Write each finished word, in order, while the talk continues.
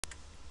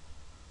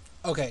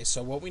Okay,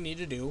 so what we need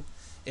to do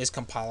is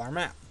compile our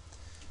map.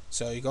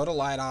 So you go to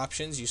light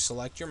options, you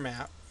select your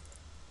map,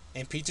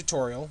 MP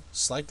tutorial,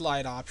 select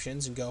light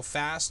options, and go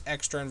fast,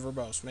 extra, and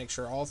verbose. Make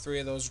sure all three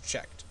of those are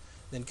checked.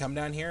 Then come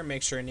down here and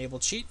make sure enable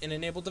cheat and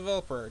enable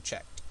developer are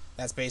checked.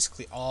 That's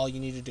basically all you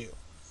need to do.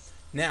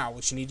 Now,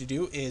 what you need to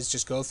do is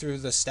just go through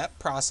the step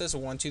process of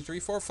 1, 2, 3,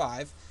 4,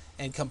 5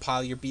 and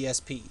compile your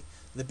BSP.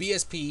 The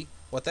BSP,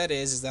 what that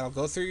is that'll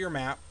go through your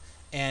map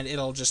and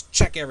it'll just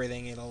check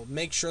everything. It'll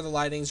make sure the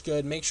lighting's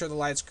good, make sure the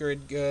light's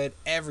good,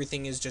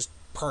 everything is just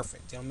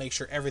perfect. It'll make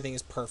sure everything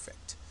is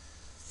perfect.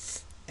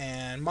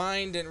 And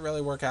mine didn't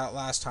really work out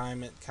last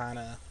time. It kind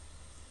of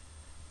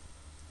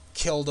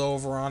killed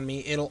over on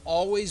me. It'll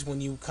always,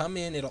 when you come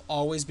in, it'll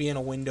always be in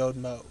a windowed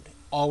mode.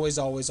 Always,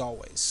 always,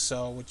 always.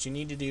 So what you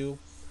need to do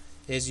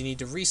is you need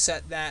to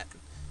reset that.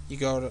 You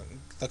go to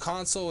the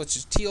console, which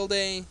is tilde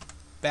 /R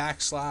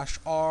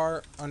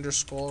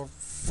 _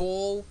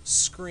 full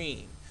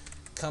screen.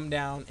 Come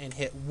down and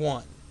hit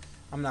 1.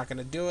 I'm not going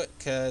to do it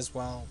because,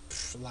 well,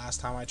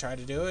 last time I tried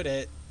to do it,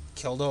 it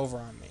killed over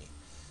on me.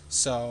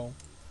 So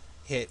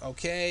hit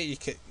OK, you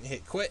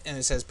hit quit, and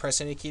it says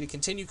press any key to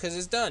continue because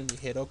it's done. You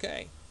hit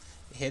OK.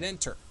 Hit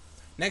enter.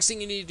 Next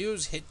thing you need to do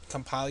is hit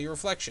compile your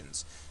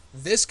reflections.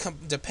 This,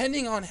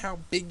 depending on how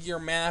big your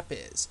map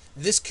is,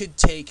 this could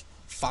take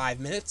 5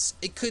 minutes.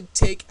 It could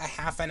take a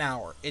half an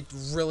hour. It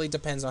really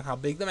depends on how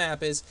big the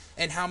map is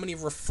and how many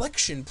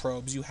reflection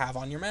probes you have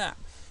on your map.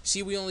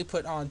 See, we only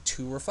put on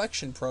 2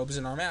 reflection probes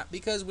in our map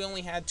because we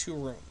only had 2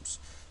 rooms.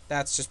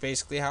 That's just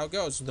basically how it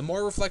goes. The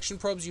more reflection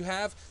probes you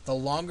have, the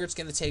longer it's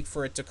going to take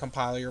for it to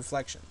compile your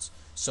reflections.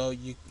 So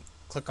you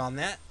click on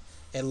that.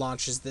 It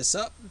launches this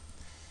up.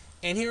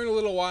 And here in a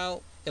little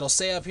while, it'll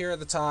say up here at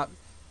the top,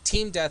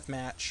 Team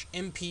Deathmatch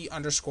MP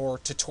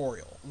 _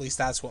 tutorial. At least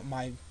that's what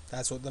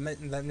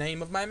the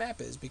name of my map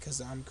is, because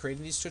I'm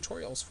creating these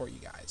tutorials for you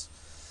guys.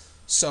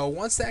 So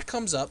once that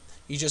comes up,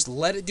 you just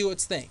let it do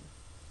its thing.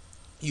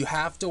 You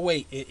have to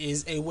wait. It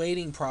is a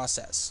waiting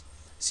process.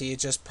 See, it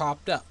just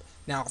popped up.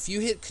 Now, if you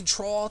hit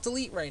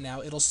Control-Alt-Delete right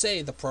now, it'll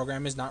say the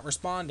program is not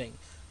responding.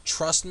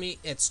 Trust me,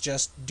 it's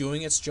just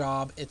doing its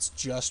job. It's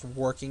just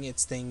working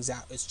its things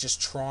out. It's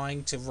just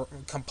trying to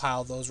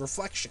compile those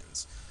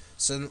reflections.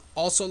 So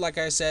also, like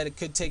I said, it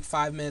could take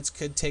 5 minutes,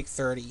 could take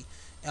 30.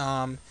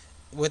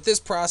 With this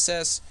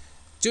process,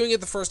 doing it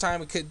the first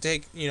time, it could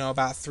take,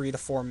 about 3 to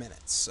 4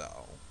 minutes.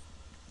 So,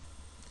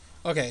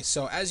 okay,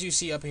 so as you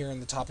see up here in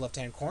the top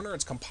left-hand corner,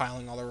 it's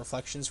compiling all the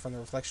reflections from the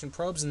reflection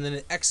probes, and then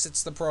it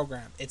exits the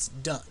program. It's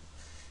done.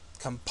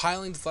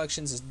 Compiling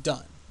deflections is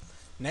done.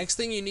 Next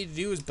thing you need to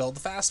do is build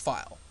the fast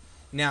file.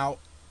 Now,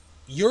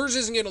 yours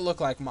isn't going to look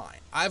like mine.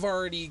 I've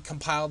already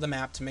compiled the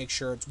map to make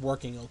sure it's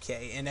working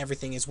okay and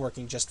everything is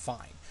working just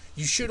fine.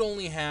 You should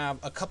only have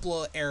a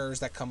couple of errors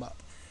that come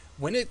up.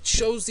 When it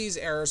shows these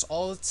errors,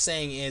 all it's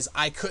saying is,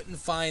 I couldn't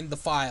find the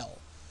file.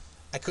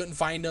 I couldn't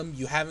find them.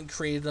 You haven't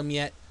created them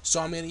yet,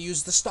 so I'm going to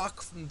use the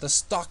stock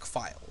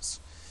files.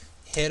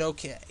 Hit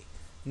OK.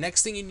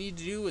 Next thing you need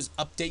to do is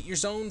update your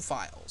zone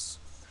files.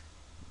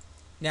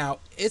 Now,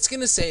 it's going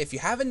to say, if you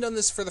haven't done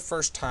this for the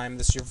first time,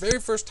 this is your very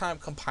first time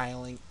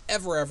compiling,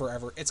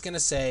 ever, it's going to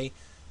say,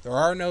 there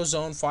are no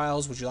zone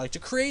files, would you like to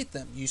create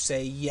them? You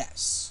say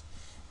yes.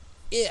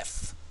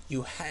 If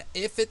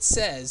it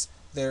says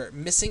their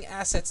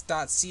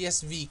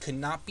MissingAssets.csv could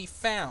not be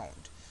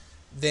found,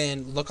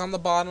 then look on the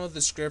bottom of the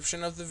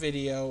description of the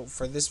video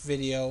for this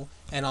video,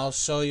 and I'll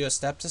show you a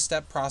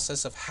step-to-step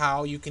process of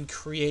how you can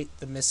create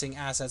the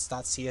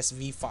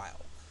MissingAssets.csv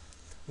file.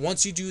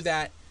 Once you do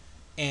that,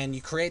 and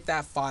you create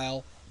that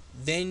file,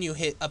 then you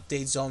hit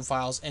update zone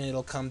files and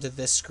it'll come to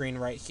this screen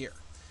right here.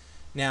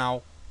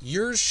 Now,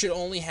 yours should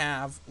only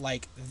have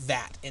like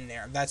that in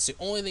there. That's the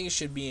only thing that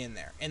should be in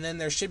there. And then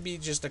there should be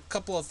just a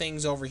couple of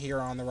things over here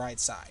on the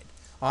right side.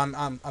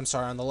 I'm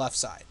sorry, on the left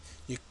side.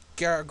 You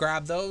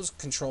grab those,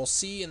 Control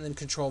C, and then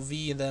Control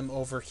V them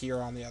over here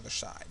on the other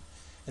side.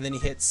 And then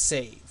you hit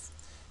save.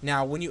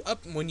 Now, when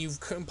you've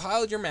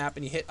compiled your map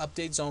and you hit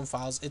update zone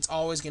files, it's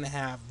always going to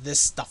have this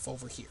stuff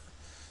over here.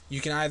 You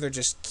can either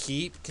just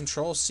keep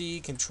Control C,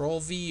 Control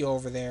V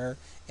over there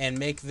and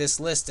make this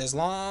list as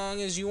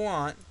long as you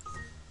want.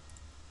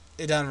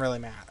 It doesn't really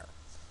matter.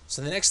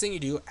 So the next thing you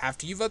do,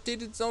 after you've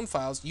updated zone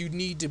files, you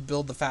need to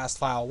build the fast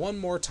file one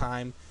more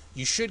time.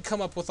 You should come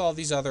up with all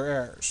these other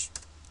errors.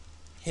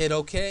 Hit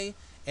OK,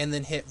 and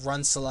then hit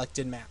Run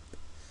Selected Map.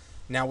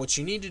 Now what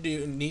you need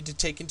to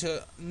take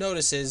into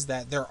notice is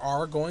that there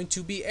are going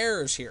to be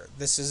errors here.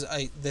 This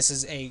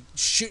is a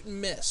shoot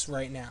and miss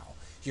right now.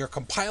 You're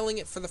compiling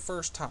it for the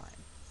first time.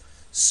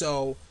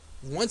 So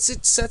once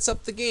it sets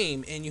up the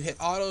game and you hit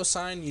auto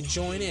assign, you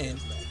join in,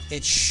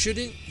 it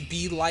shouldn't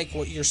be like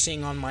what you're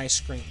seeing on my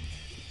screen.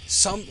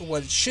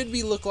 What it should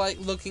be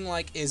looking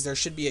like is there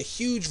should be a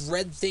huge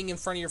red thing in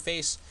front of your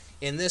face.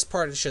 In this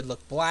part it should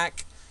look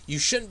black. You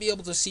shouldn't be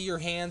able to see your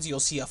hands. You'll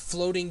see a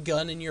floating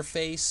gun in your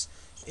face.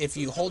 If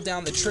you hold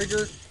down the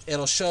trigger,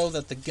 it'll show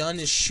that the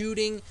gun is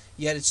shooting,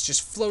 yet it's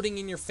just floating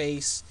in your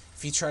face.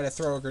 If you try to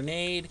throw a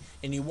grenade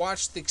and you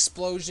watch the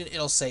explosion,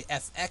 it'll say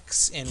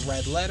FX in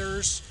red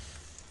letters.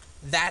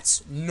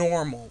 That's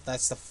normal.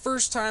 That's the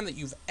first time that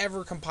you've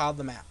ever compiled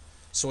the map.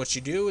 So what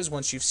you do is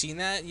once you've seen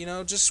that,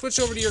 just switch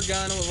over to your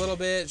gun a little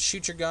bit,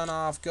 shoot your gun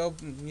off, go,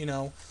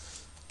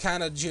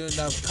 kind of do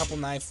a couple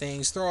knife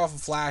things, throw off a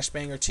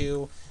flashbang or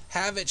two,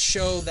 have it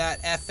show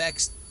that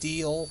FX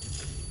deal,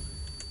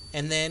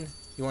 and then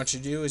what you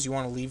do is you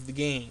want to leave the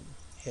game.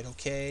 Hit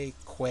OK,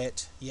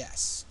 quit,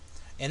 yes.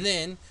 And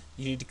then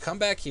you need to come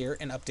back here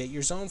and update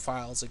your zone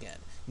files again.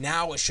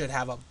 Now it should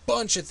have a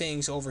bunch of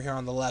things over here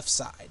on the left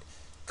side.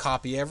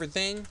 Copy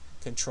everything,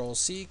 Control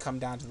C, come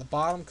down to the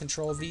bottom,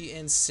 Control V,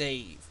 and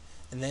save.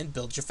 And then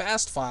build your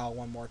fast file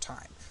one more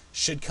time.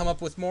 Should come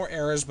up with more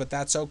errors, but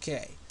that's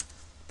okay.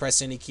 Press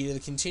any key to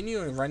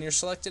continue and run your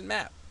selected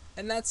map.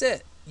 And that's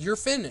it. You're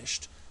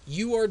finished.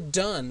 You are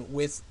done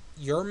with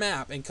your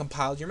map and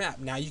compiled your map.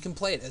 Now you can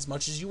play it as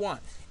much as you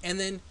want. And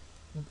then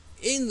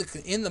in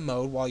the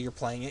mode while you're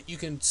playing it, you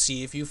can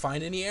see if you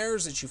find any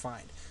errors that you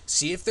find.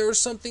 See if there was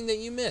something that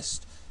you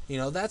missed.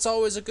 That's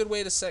always a good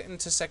way to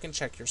second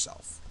check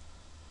yourself.